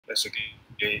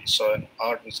basically saw an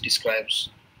art which describes,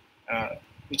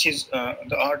 which is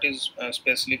the art is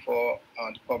especially for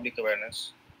the public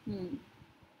awareness.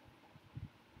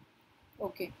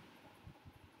 Okay.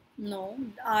 No,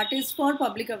 art is for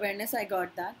public awareness. I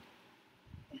got that.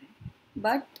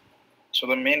 But so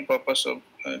the main purpose of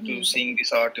to seeing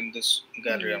this art in this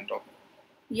gallery I'm talking.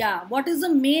 Yeah, what is the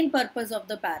main purpose of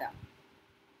the para?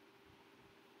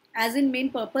 As in main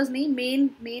purpose नहीं,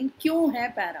 main क्यों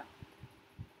है para?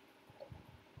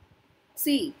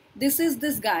 See, this is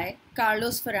this guy,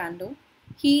 Carlos Ferrando.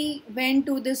 He went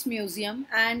to this museum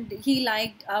and he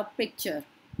liked a picture,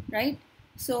 right?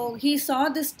 So he saw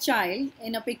this child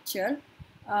in a picture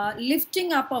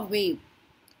lifting up a wave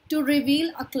to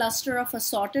reveal a cluster of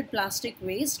assorted plastic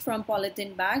waste from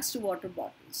polythene bags to water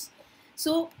bottles.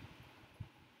 So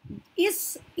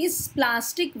इस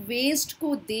plastic waste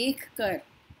को देखकर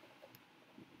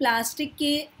plastic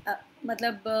के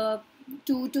मतलब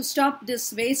to stop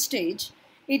this wastage,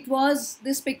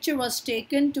 this picture was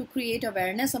taken to create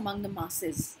awareness among the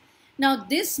masses. Now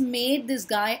this made this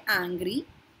guy angry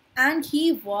and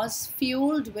he was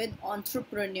fueled with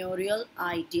entrepreneurial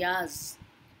ideas.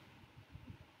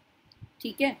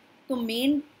 ठीक है, तो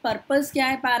main purpose क्या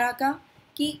है para का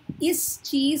कि इस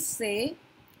चीज़ से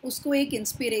उसको एक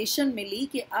इंस्पिरेशन मिली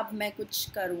कि अब मैं कुछ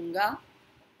करूँगा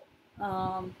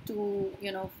to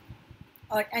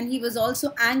and he was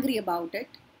also angry about it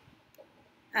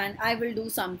and I will do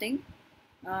something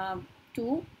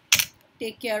to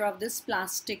take care of this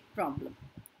plastic problem,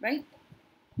 right?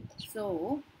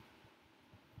 So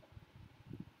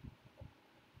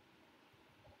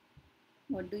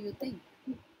what do you think?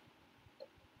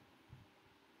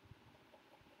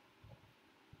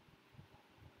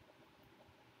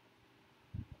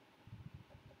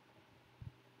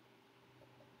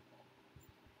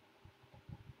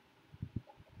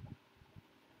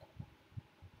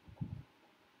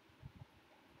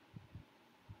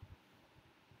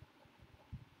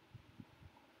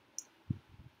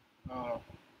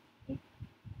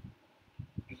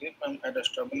 Is it a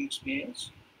disturbing experience?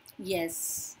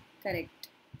 Yes, correct.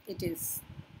 It is.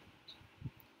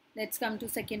 Let's come to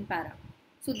second para.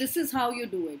 So this is how you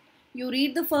do it. You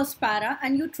read the first para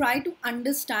and you try to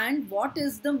understand what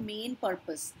is the main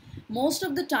purpose. Most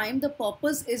of the time the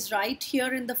purpose is right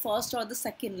here in the first or the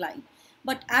second line.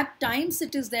 But at times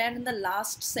it is there in the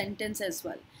last sentence as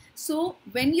well. So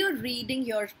when you're reading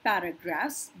your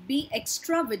paragraphs, be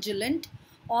extra vigilant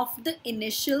of the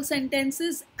initial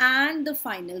sentences and the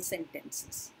final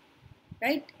sentences.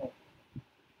 Right?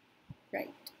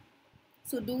 Right.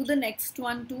 So do the next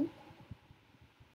one too.